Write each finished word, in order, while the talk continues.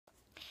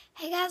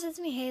Hey guys, it's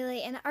me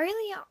Haley, and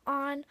early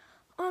on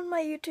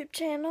my YouTube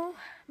channel,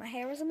 my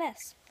hair was a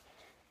mess.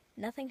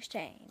 Nothing's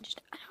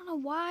changed. I don't know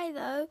why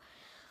though.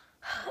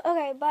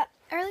 Okay, but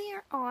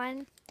earlier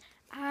on,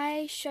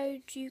 I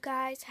showed you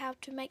guys how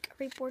to make a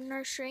reborn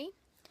nursery.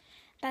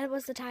 That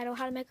was the title,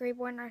 How to Make a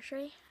Reborn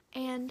Nursery.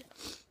 And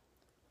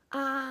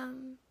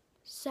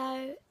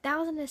so that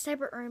was in a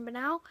separate room, but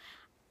now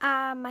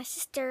my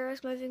sister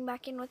is moving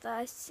back in with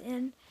us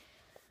in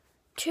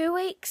 2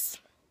 weeks.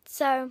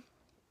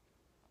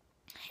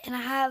 And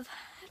I have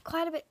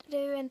quite a bit to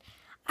do, and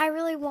I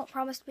really won't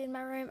promise to be in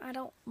my room. I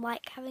don't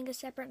like having a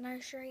separate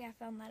nursery. I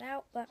found that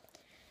out,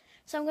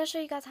 so I'm going to show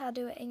you guys how to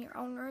do it in your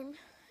own room.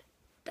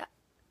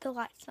 The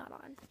light's not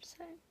on,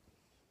 so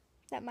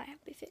that might have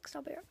to be fixed.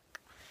 I'll be right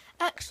back.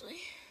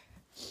 Actually,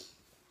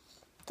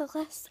 the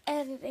less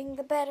editing,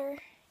 the better.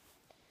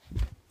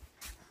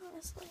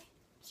 Honestly,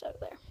 so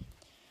there.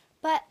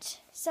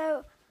 But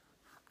so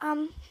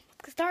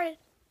get started.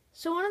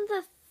 So one of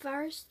the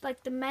first,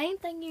 the main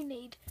thing you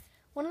need.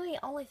 One of the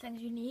only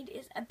things you need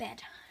is a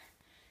bed.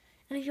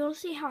 And if you want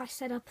to see how I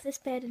set up this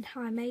bed and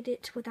how I made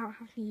it without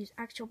having to use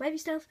actual baby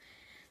stuff,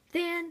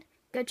 then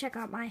go check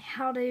out my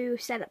how to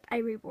set up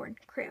a reborn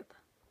crib.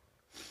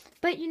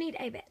 But you need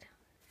a bed.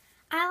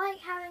 I like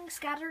having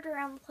scattered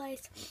around the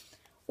place,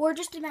 or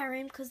just in my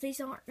room, because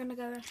these aren't going to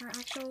go in our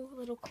actual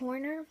little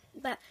corner.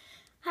 But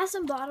have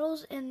some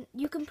bottles, and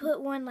you can put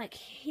one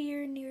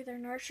here near their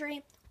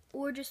nursery,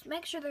 or just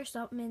make sure there's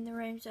something in the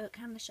room so it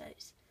kind of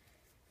shows.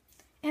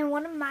 And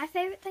one of my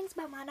favorite things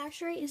about my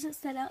nursery isn't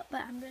set up,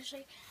 but I'm going to show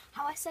you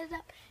how I set it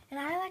up. And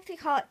I like to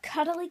call it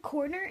Cuddly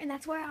Corner, and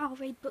that's where I'll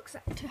read books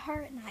to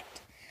her at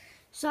night.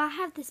 So I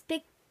have this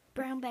big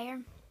brown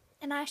bear,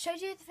 and I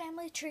showed you the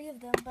family tree of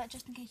them, but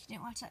just in case you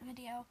didn't watch that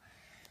video,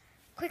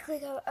 quickly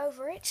go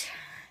over it.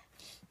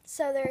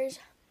 So there's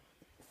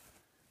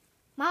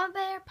Mama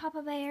Bear,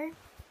 Papa Bear,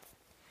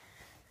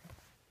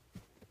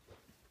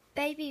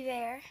 Baby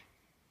Bear,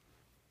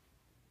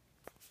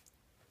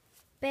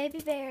 Baby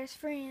Bear's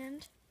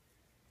friend,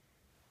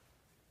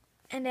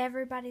 and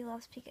Everybody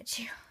Loves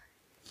Pikachu.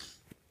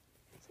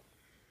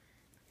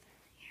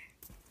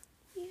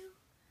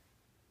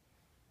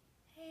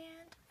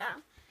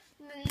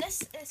 And then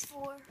this is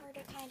for her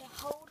to kind of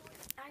hold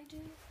what I do.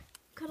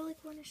 Cuddly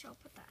Corner, so I'll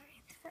put that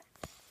right there.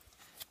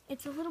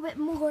 It's a little bit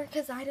more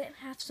because I didn't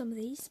have some of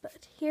these,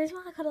 but here's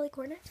my Cuddly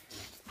Corner.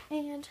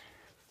 And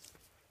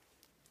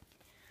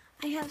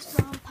I have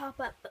some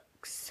pop-up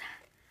books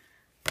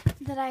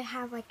that I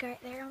have right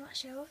there on that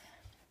shelf.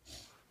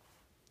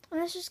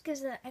 And this just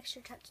gives an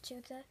extra touch to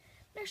the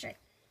nursery.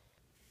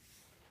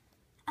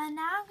 And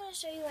now I'm going to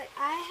show you,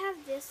 I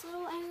have this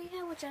little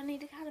area which I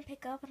need to kind of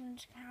pick up, and I'm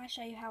just going to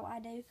show you how I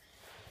do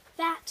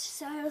that.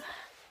 So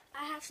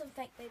I have some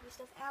fake baby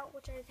stuff out,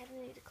 which I kind of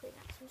need to clean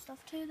up some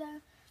stuff too,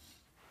 though.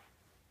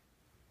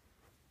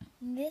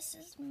 And this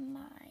is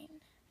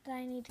mine that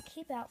I need to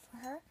keep out for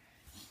her.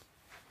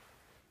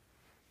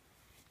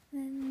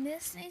 Then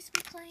this needs to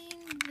be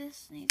clean.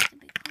 This needs to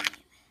be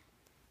clean.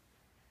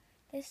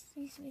 This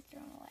needs to be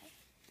thrown away.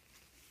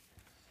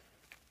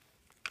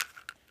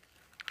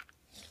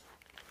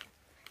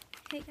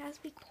 Okay, guys,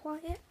 be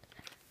quiet.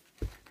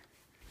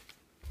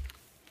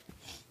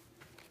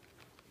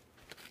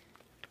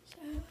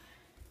 So,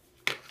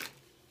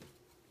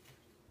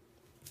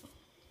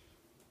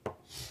 I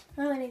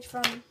really need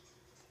from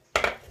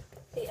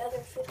the other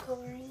food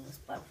colorings,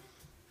 but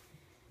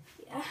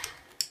yeah.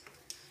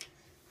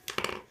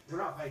 We're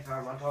not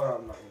FaceTime. I told her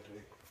I'm not going to.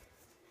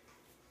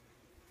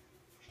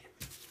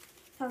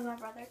 That was my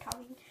brother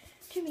talking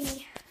to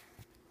me.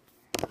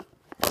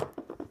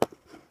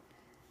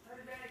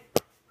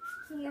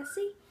 Can you guys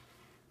see?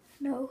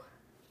 No.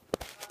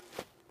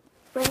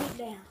 Bring it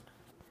down.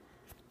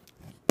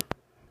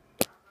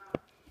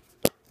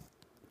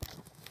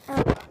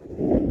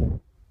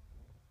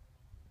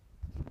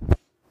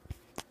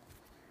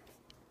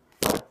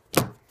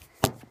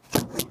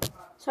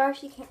 Sorry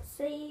if you can't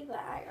see, but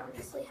I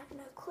honestly have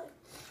no clue.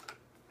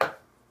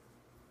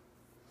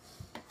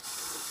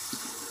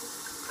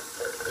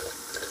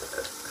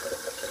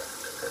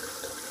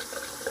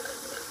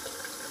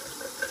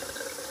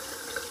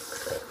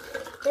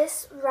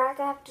 This rag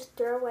I have to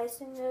throw away,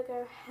 so I'm going to go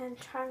ahead and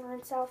try and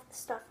rinse off the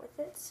stuff with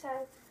it.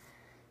 So,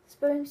 the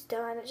spoon's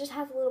done. It just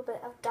has a little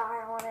bit of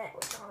dye on it,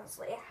 which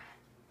honestly I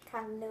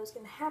kind of knew was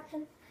going to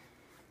happen.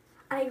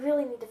 I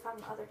really need to find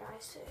the other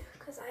dyes too,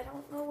 because I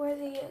don't know where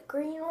the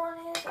green one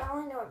is. I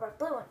only know where the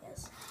blue one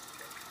is.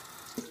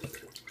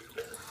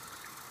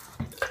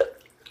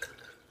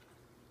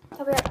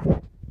 I'll be right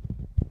back.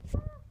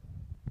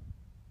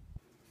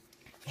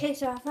 Okay,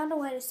 so I found a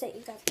way to set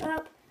you guys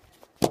up.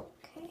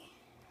 Okay.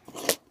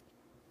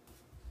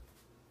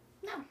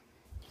 No.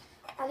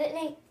 I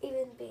didn't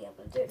even be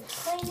able to do any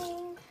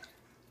cleaning,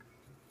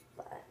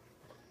 but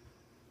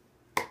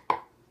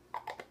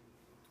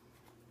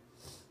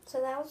so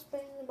that was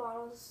bringing the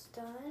bottles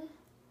done.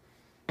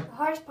 The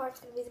hardest part's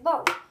going to be the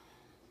bowl.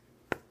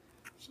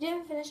 She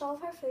didn't finish all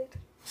of her food.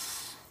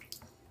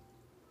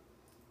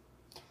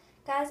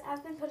 Guys,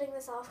 I've been putting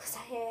this off because I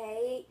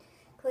hate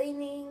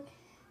cleaning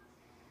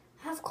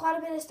quite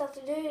a bit of stuff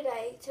to do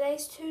today.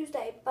 Today's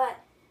Tuesday,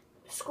 but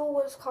school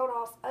was called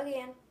off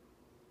again.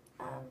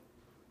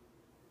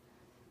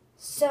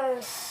 So,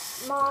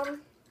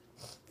 Mom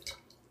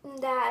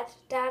and Dad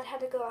had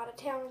to go out of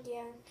town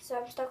again,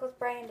 so I'm stuck with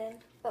Brandon.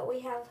 But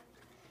we have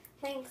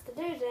things to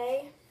do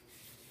today,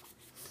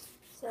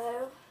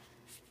 so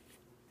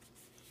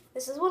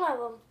this is one of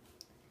them.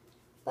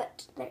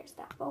 But there's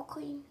that bowl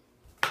clean.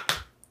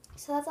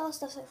 So that's all the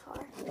stuff so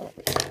far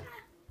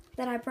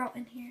that I brought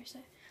in here, so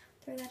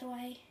throw that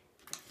away.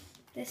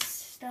 This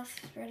stuff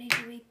is ready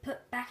to be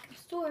put back in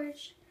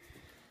storage.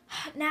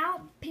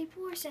 Now,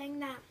 people are saying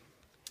that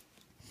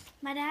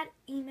my dad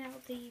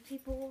emailed the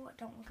people,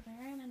 don't look at my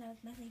room, I know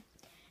it's messy.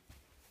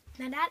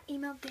 My dad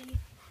emailed the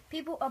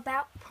people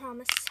about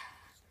Promise,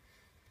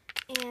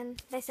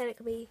 and they said it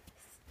could be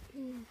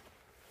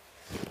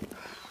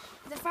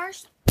the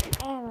first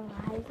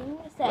analyzing,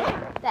 said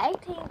the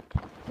 18th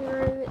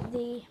through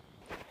the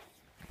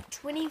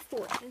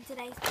 24th, and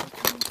today's the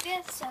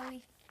 25th, so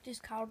we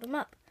just called them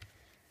up.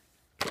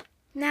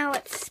 Now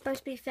it's supposed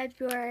to be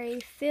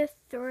February 5th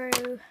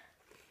through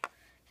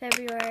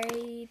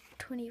February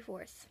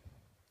 24th.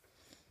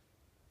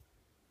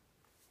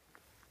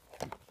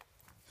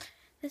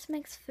 This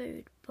makes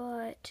food,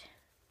 but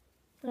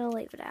I'm gonna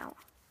leave it out.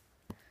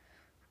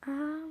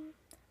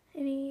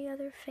 Any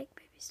other fake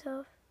baby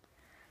stuff?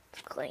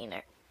 It's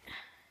cleaner.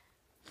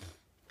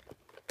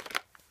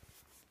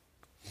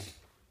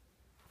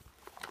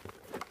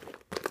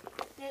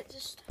 It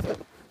just,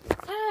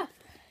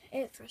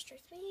 it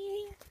frustrates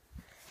me.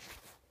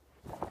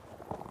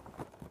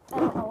 I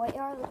don't know what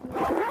y'all are looking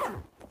at,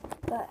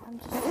 but I'm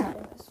just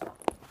doing this stuff.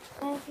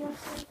 And if you want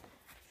to see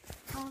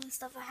all the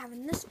stuff I have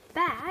in this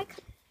bag,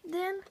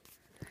 then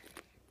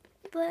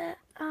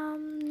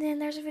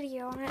there's a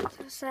video on it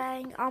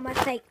saying all my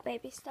fake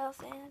baby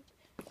stuff, and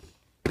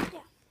yeah.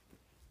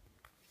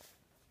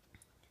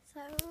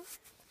 So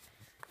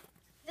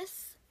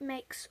this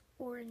makes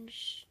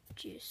orange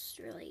juice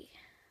really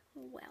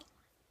well.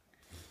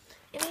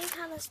 Any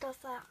kind of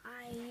stuff that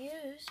I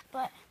use,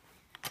 but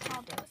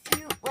I'll do a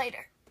few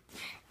later.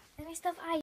 Any stuff I